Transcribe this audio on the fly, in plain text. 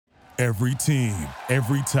Every team,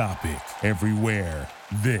 every topic, everywhere.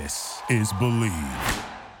 This is Believe.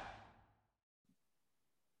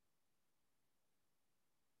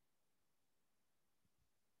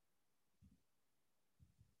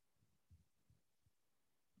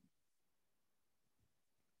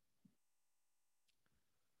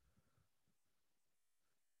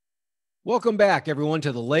 Welcome back, everyone,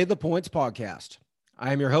 to the Lay the Points podcast.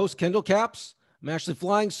 I am your host, Kendall Caps. I'm actually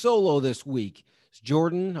flying solo this week.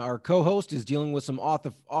 Jordan, our co-host, is dealing with some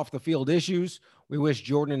off-the-field issues. We wish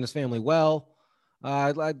Jordan and his family well.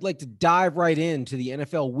 I'd like to dive right into the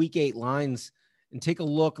NFL Week 8 lines and take a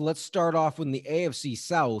look. Let's start off in the AFC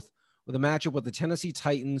South with a matchup with the Tennessee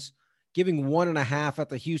Titans, giving 1.5 at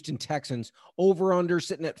the Houston Texans, over-under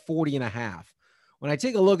sitting at 40.5. When I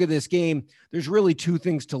take a look at this game, there's really two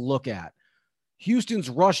things to look at. Houston's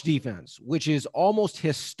rush defense, which is almost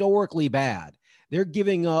historically bad. They're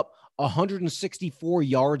giving up 164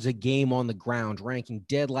 yards a game on the ground, ranking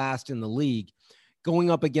dead last in the league, going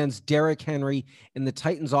up against Derrick Henry and the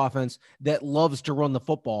Titans offense that loves to run the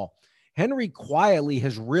football. Henry quietly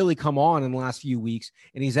has really come on in the last few weeks,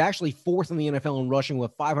 and he's actually fourth in the NFL in rushing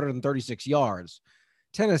with 536 yards.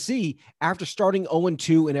 Tennessee, after starting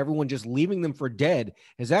 0-2 and everyone just leaving them for dead,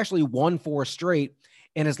 has actually won 4 straight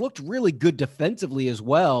and has looked really good defensively as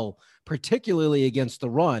well, particularly against the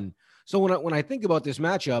run. So when I think about this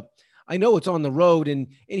matchup, I know it's on the road, and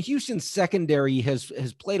Houston's secondary has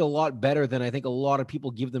played a lot better than I think a lot of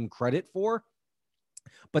people give them credit for.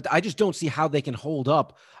 But I just don't see how they can hold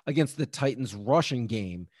up against the Titans' rushing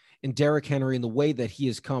game and Derrick Henry and the way that he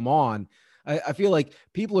has come on. I feel like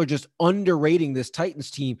people are just underrating this Titans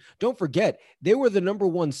team. Don't forget, they were the number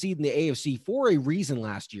 1 seed in the AFC for a reason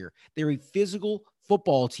last year. They're a physical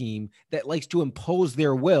football team that likes to impose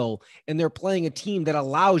their will, and they're playing a team that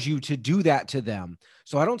allows you to do that to them.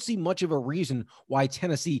 So I don't see much of a reason why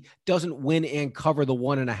Tennessee doesn't win and cover the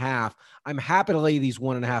 1.5. I'm happy to lay these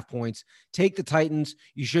 1.5 points. Take the Titans.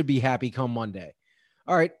 You should be happy come Monday.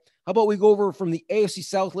 All right. How about we go over from the AFC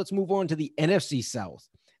South? Let's move on to the NFC South.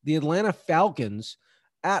 The Atlanta Falcons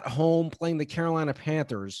at home playing the Carolina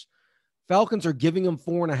Panthers. Falcons are giving them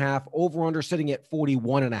 4.5, over under sitting at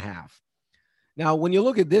 41.5. Now, when you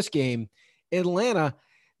look at this game, Atlanta,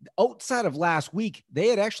 outside of last week, they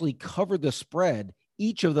had actually covered the spread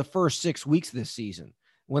each of the first 6 weeks this season.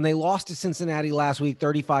 When they lost to Cincinnati last week,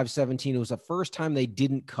 35-17, it was the first time they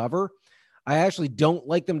didn't cover. I actually don't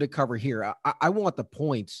like them to cover here. I want the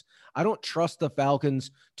points. I don't trust the Falcons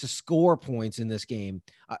to score points in this game.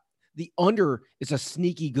 The under is a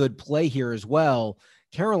sneaky good play here as well.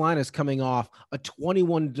 Carolina's coming off a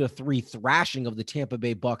 21-3 thrashing of the Tampa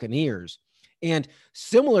Bay Buccaneers. And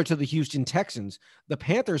similar to the Houston Texans, the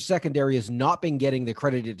Panthers secondary has not been getting the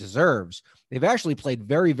credit it deserves. They've actually played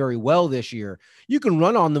very, very well this year. You can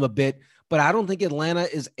run on them a bit, but I don't think Atlanta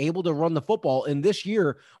is able to run the football. And this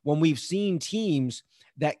year, when we've seen teams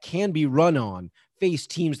that can be run on face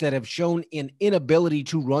teams that have shown an inability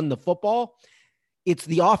to run the football, it's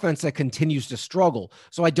the offense that continues to struggle.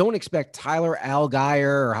 So I don't expect Tyler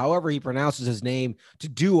Allgeier, or however he pronounces his name, to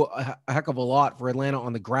do a heck of a lot for Atlanta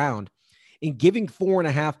on the ground. In giving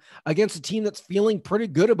 4.5 against a team that's feeling pretty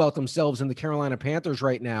good about themselves in the Carolina Panthers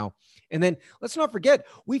right now. And then let's not forget,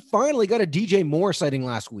 we finally got a DJ Moore sighting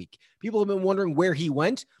last week. People have been wondering where he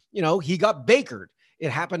went. You know, he got bakered. It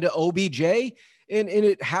happened to OBJ and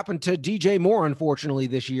it happened to DJ Moore, unfortunately,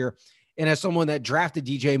 this year. And as someone that drafted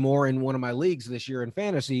DJ Moore in one of my leagues this year in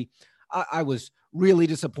fantasy, I was really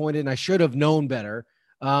disappointed and I should have known better.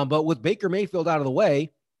 But with Baker Mayfield out of the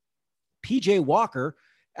way, PJ Walker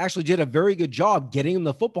actually did a very good job getting him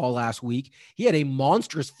the football last week. He had a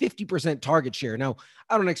monstrous 50% target share. Now,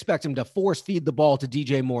 I don't expect him to force feed the ball to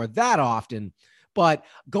DJ Moore that often, but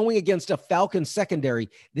going against a Falcons secondary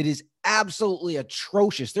that is absolutely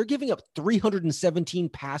atrocious. They're giving up 317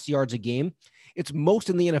 pass yards a game. It's most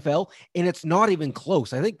in the NFL, and it's not even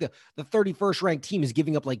close. I think the 31st ranked team is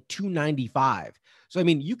giving up like 295. So, I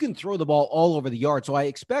mean, you can throw the ball all over the yard. So I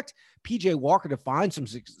expect PJ Walker to find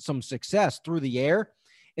some success through the air.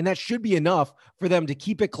 And that should be enough for them to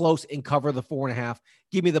keep it close and cover the 4.5.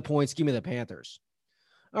 Give me the points. Give me the Panthers.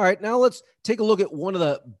 All right, now let's take a look at one of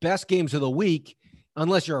the best games of the week,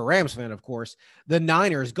 unless you're a Rams fan, of course. The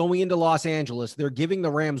Niners going into Los Angeles. They're giving the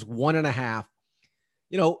Rams 1.5.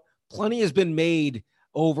 You know, plenty has been made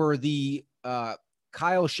over the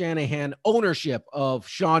Kyle Shanahan ownership of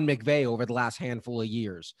Sean McVay over the last handful of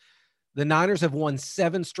years. The Niners have won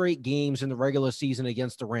 7 straight games in the regular season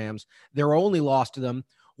against the Rams. Their only loss to them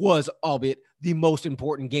was, albeit the most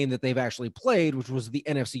important game that they've actually played, which was the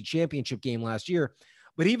NFC Championship game last year.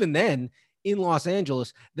 But even then, in Los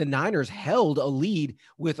Angeles, the Niners held a lead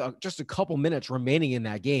with just a couple minutes remaining in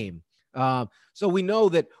that game. So we know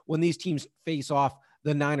that when these teams face off,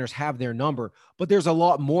 the Niners have their number, but there's a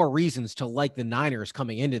lot more reasons to like the Niners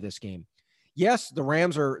coming into this game. Yes, the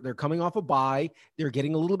Rams they're coming off a bye. They're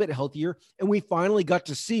getting a little bit healthier. And we finally got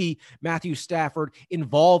to see Matthew Stafford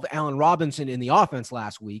involve Allen Robinson in the offense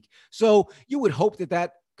last week. So you would hope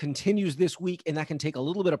that continues this week and that can take a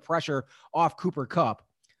little bit of pressure off Cooper Kupp.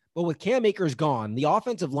 But with Cam Akers gone, the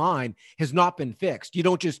offensive line has not been fixed. You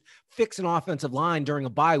don't just fix an offensive line during a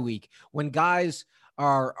bye week when guys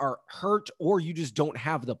are hurt or you just don't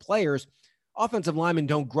have the players. Offensive linemen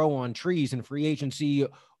don't grow on trees in free agency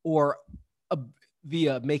or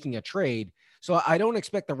via making a trade. So I don't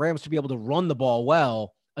expect the Rams to be able to run the ball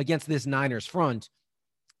well against this Niners front.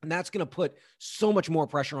 And that's going to put so much more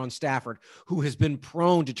pressure on Stafford, who has been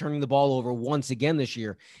prone to turning the ball over once again this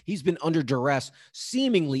year. He's been under duress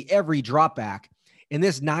seemingly every drop back. And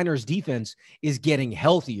this Niners defense is getting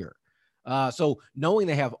healthier. So knowing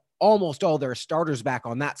they have almost all their starters back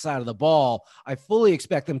on that side of the ball, I fully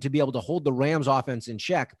expect them to be able to hold the Rams offense in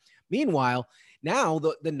check. Meanwhile, now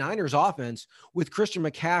the Niners offense, with Christian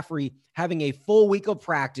McCaffrey having a full week of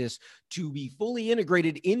practice to be fully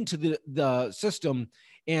integrated into the system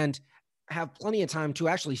and have plenty of time to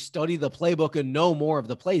actually study the playbook and know more of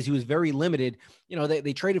the plays. He was very limited. You know,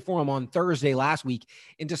 they traded for him on Thursday last week.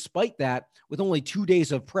 And despite that, with only 2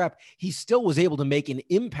 days of prep, he still was able to make an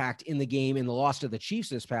impact in the game in the loss to the Chiefs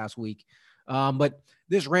this past week. But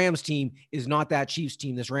this Rams team is not that Chiefs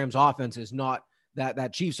team. This Rams offense is not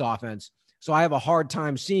that Chiefs offense. So I have a hard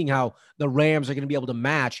time seeing how the Rams are going to be able to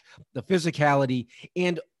match the physicality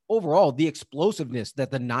and overall the explosiveness that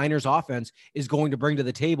the Niners offense is going to bring to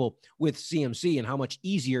the table with CMC and how much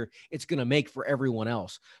easier it's going to make for everyone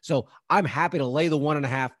else. So I'm happy to lay the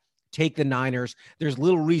 1.5, take the Niners. There's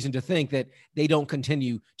little reason to think that they don't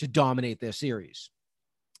continue to dominate this series.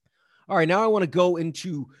 All right, now I want to go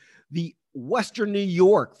into the Western New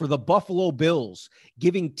York for the Buffalo Bills,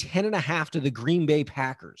 giving 10.5 to the Green Bay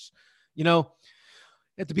Packers. You know,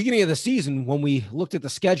 at the beginning of the season, when we looked at the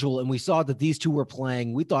schedule and we saw that these two were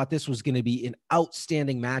playing, we thought this was going to be an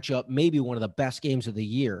outstanding matchup, maybe one of the best games of the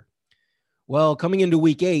year. Well, coming into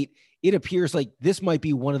week 8, it appears like this might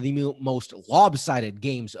be one of the most lopsided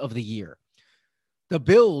games of the year. The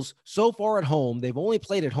Bills, so far at home, they've only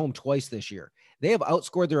played at home twice this year. They have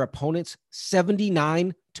outscored their opponents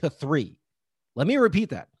 79-3. Let me repeat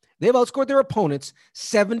that. They've outscored their opponents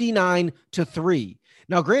 79-3.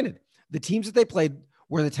 Now, granted, the teams that they played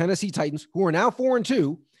were the Tennessee Titans, who are now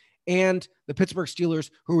 4-2, and the Pittsburgh Steelers,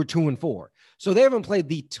 who are 2-4. So they haven't played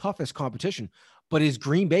the toughest competition. But is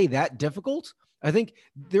Green Bay that difficult? I think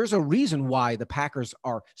there's a reason why the Packers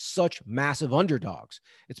are such massive underdogs.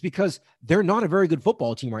 It's because they're not a very good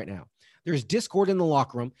football team right now. There's discord in the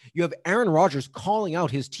locker room. You have Aaron Rodgers calling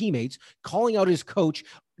out his teammates, calling out his coach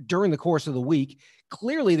during the course of the week.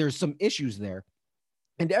 Clearly, there's some issues there.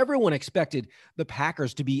 And everyone expected the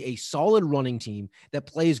Packers to be a solid running team that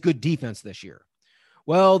plays good defense this year.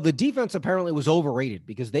 Well, the defense apparently was overrated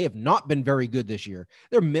because they have not been very good this year.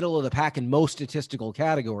 They're middle of the pack in most statistical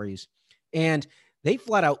categories, and they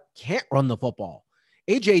flat out can't run the football.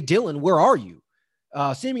 A.J. Dillon, where are you?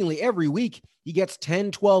 Seemingly every week, he gets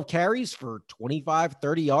 10, 12 carries for 25,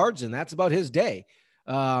 30 yards, and that's about his day.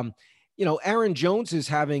 Aaron Jones is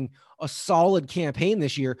having a solid campaign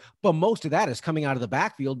this year, but most of that is coming out of the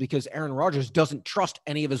backfield because Aaron Rodgers doesn't trust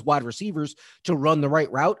any of his wide receivers to run the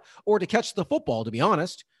right route or to catch the football, to be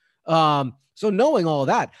honest. So knowing all of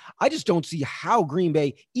that, I just don't see how Green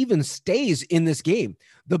Bay even stays in this game.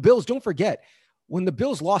 The Bills, don't forget, when the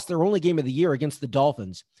Bills lost their only game of the year against the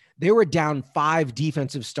Dolphins, they were down 5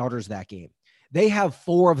 defensive starters that game. They have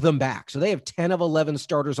 4 of them back. So they have 10 of 11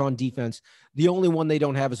 starters on defense. The only one they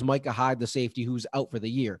don't have is Micah Hyde, the safety, who's out for the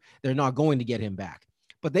year. They're not going to get him back.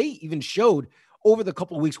 But they even showed over the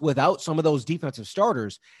couple of weeks without some of those defensive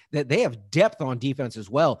starters that they have depth on defense as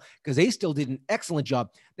well, because they still did an excellent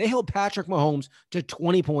job. They held Patrick Mahomes to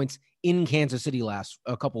 20 points in Kansas City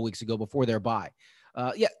a couple of weeks ago before their bye.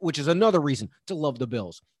 Which is another reason to love the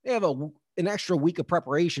Bills. They have an extra week of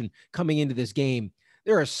preparation coming into this game.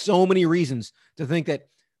 There are so many reasons to think that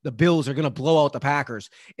the Bills are going to blow out the Packers.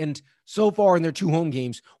 And so far in their 2 home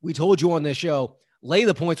games, we told you on this show, lay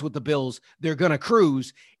the points with the Bills. They're going to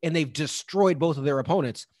cruise, and they've destroyed both of their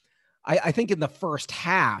opponents. I think in the first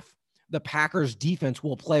half, the Packers defense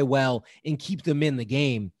will play well and keep them in the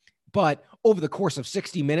game. But over the course of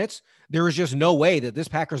 60 minutes, there is just no way that this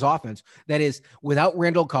Packers offense, that is without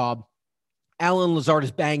Randall Cobb, Allen Lazard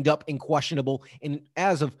is banged up and questionable. And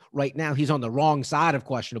as of right now, he's on the wrong side of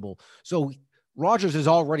questionable. So Rodgers is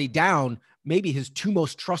already down maybe his two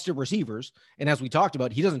most trusted receivers. And as we talked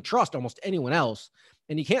about, he doesn't trust almost anyone else.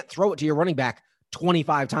 And you can't throw it to your running back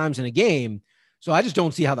 25 times in a game. So I just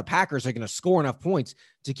don't see how the Packers are going to score enough points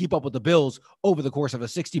to keep up with the Bills over the course of a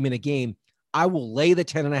 60-minute game. I will lay the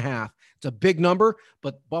 10.5. It's a big number,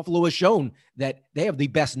 but Buffalo has shown that they have the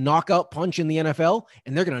best knockout punch in the NFL,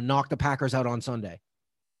 and they're going to knock the Packers out on Sunday.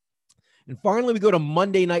 And finally, we go to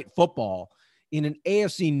Monday Night Football in an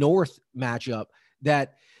AFC North matchup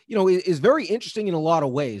that, is very interesting in a lot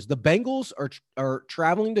of ways. The Bengals are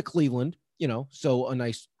traveling to Cleveland, so a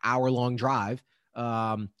nice hour-long drive.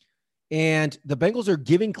 And the Bengals are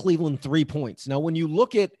giving Cleveland 3 points. Now, when you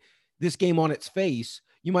look at this game on its face,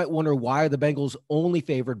 you might wonder, why are the Bengals only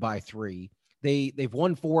favored by 3? They've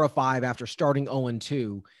won 4 of 5 after starting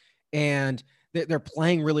 0-2, and they're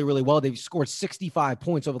playing really, really well. They've scored 65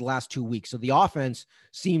 points over the last 2 weeks. So the offense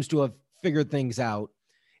seems to have figured things out.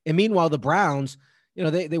 And meanwhile, the Browns,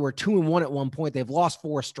 they were 2-1 at one point. They've lost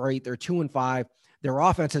 4 straight. They're 2-5. Their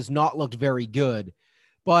offense has not looked very good.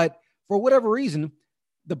 But for whatever reason,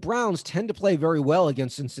 the Browns tend to play very well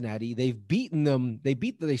against Cincinnati. They've beaten them.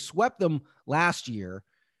 They swept them last year.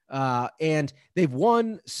 And they've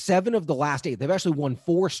won 7 of the last 8. They've actually won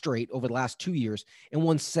 4 straight over the last 2 years and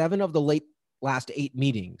won 7 of the last 8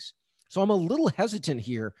 meetings. So I'm a little hesitant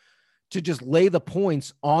here to just lay the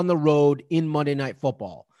points on the road in Monday Night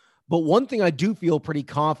Football. But one thing I do feel pretty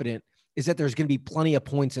confident is that there's going to be plenty of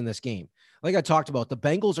points in this game. Like I talked about, the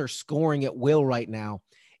Bengals are scoring at will right now.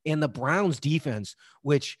 And the Browns defense,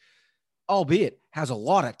 which, albeit has a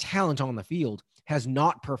lot of talent on the field, has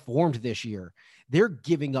not performed this year. They're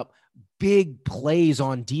giving up big plays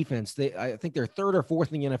on defense. I think they're 3rd or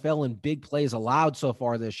 4th in the NFL in big plays allowed so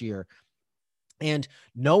far this year. And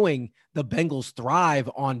knowing the Bengals thrive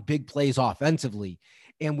on big plays offensively,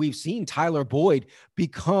 and we've seen Tyler Boyd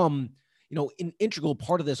become, an integral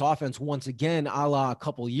part of this offense once again, a la a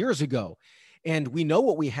couple years ago. And we know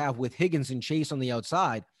what we have with Higgins and Chase on the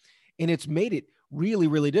outside, and it's made it really,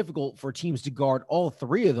 really difficult for teams to guard all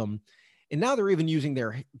 3 of them. And now they're even using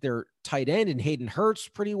their tight end and Hayden Hurts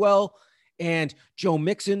pretty well. And Joe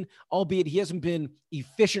Mixon, albeit he hasn't been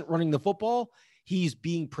efficient running the football, he's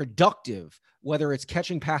being productive, whether it's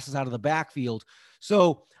catching passes out of the backfield.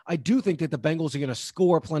 So I do think that the Bengals are going to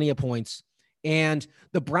score plenty of points. And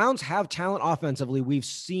the Browns have talent offensively. We've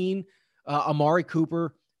seen Amari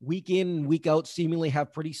Cooper week in and week out seemingly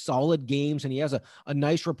have pretty solid games, and he has a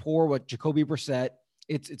nice rapport with Jacoby Brissett.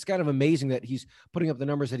 It's kind of amazing that he's putting up the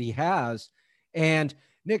numbers that he has. And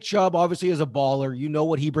Nick Chubb obviously is a baller. You know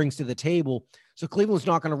what he brings to the table. So Cleveland's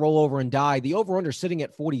not going to roll over and die. The over-under sitting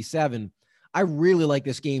at 47. I really like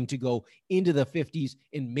this game to go into the 50s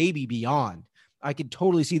and maybe beyond. I could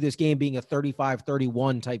totally see this game being a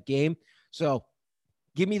 35-31 type game. So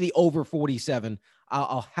give me the over 47.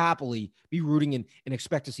 I'll happily be rooting and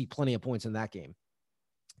expect to see plenty of points in that game.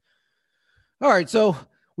 All right, so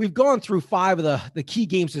we've gone through 5 of the key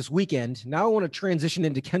games this weekend. Now I want to transition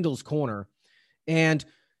into Kendall's Corner and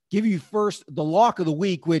give you first the lock of the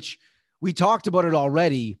week, which we talked about it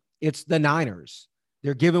already. It's the Niners.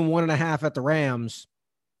 They're giving 1.5 at the Rams.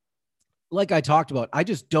 Like I talked about, I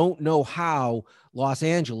just don't know how Los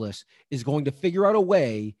Angeles is going to figure out a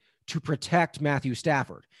way to protect Matthew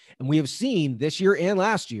Stafford. And we have seen this year and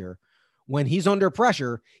last year, when he's under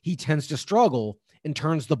pressure, he tends to struggle and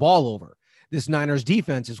turns the ball over. This Niners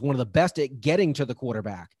defense is one of the best at getting to the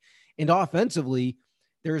quarterback. And offensively,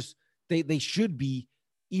 they should be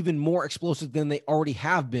even more explosive than they already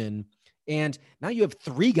have been. And now you have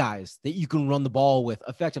 3 guys that you can run the ball with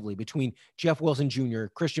effectively between Jeff Wilson Jr.,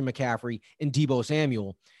 Christian McCaffrey, and Deebo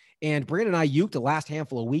Samuel. And Brandon Ayuk, the last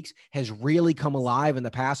handful of weeks, has really come alive in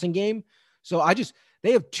the passing game. So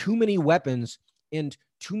they have too many weapons and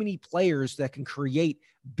too many players that can create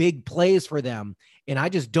big plays for them. And I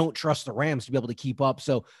just don't trust the Rams to be able to keep up.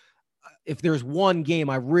 So if there's one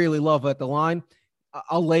game I really love at the line,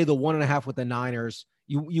 I'll lay the 1.5 with the Niners.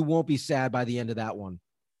 You won't be sad by the end of that one.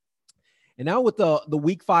 And now with the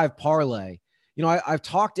week 5 parlay, I've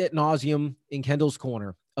talked ad nauseum in Kendall's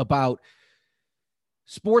Corner about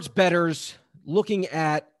sports bettors looking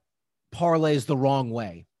at parlays the wrong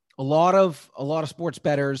way. A lot of sports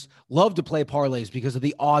bettors love to play parlays because of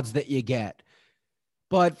the odds that you get.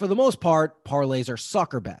 But for the most part, parlays are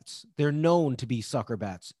sucker bets. They're known to be sucker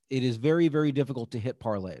bets. It is very, very difficult to hit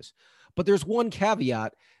parlays. But there's one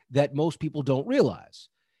caveat that most people don't realize.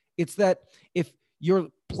 It's that if you're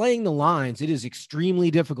playing the lines, it is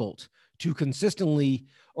extremely difficult to consistently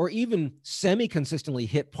or even semi-consistently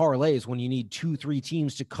hit parlays when you need 2-3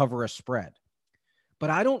 teams to cover a spread. But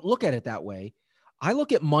I don't look at it that way. I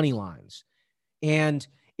look at money lines. And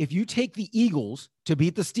if you take the Eagles to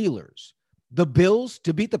beat the Steelers, the Bills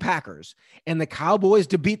to beat the Packers and the Cowboys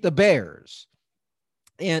to beat the Bears.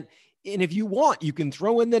 And if you want, you can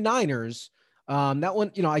throw in the Niners. That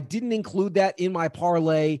one, I didn't include that in my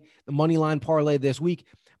parlay, the money line parlay this week.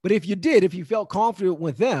 But if you felt confident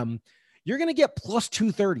with them, you're going to get plus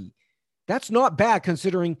 230. That's not bad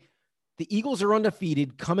considering the Eagles are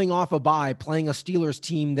undefeated, coming off a bye, playing a Steelers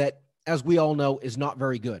team that, as we all know, is not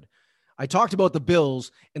very good. I talked about the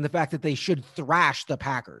Bills and the fact that they should thrash the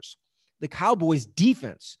Packers. The Cowboys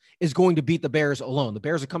defense is going to beat the Bears alone. The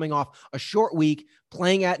Bears are coming off a short week,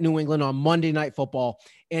 playing at New England on Monday Night Football,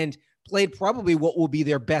 and played probably what will be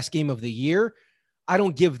their best game of the year. I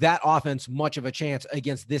don't give that offense much of a chance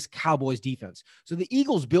against this Cowboys defense. So the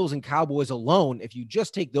Eagles, Bills, and Cowboys alone, if you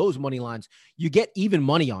just take those money lines, you get even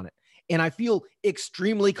money on it. And I feel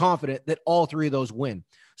extremely confident that all three of those win.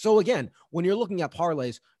 So again, when you're looking at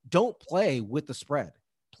parlays, don't play with the spread.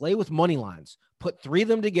 Play with money lines. Put three of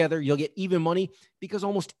them together. You'll get even money because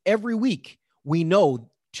almost every week we know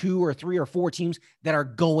 2 or 3 or 4 teams that are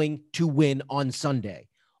going to win on Sunday.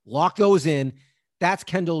 Lock those in. That's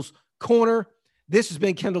Kendall's Corner. This has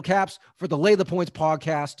been Kendall Caps for the Lay the Points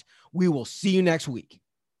podcast. We will see you next week.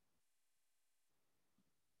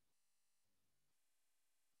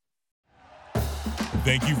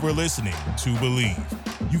 Thank you for listening to Believe.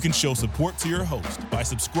 You can show support to your host by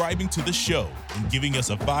subscribing to the show and giving us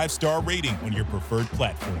a 5-star rating on your preferred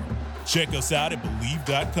platform. Check us out at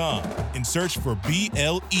Believe.com and search for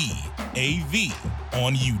BLEAV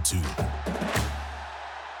on YouTube.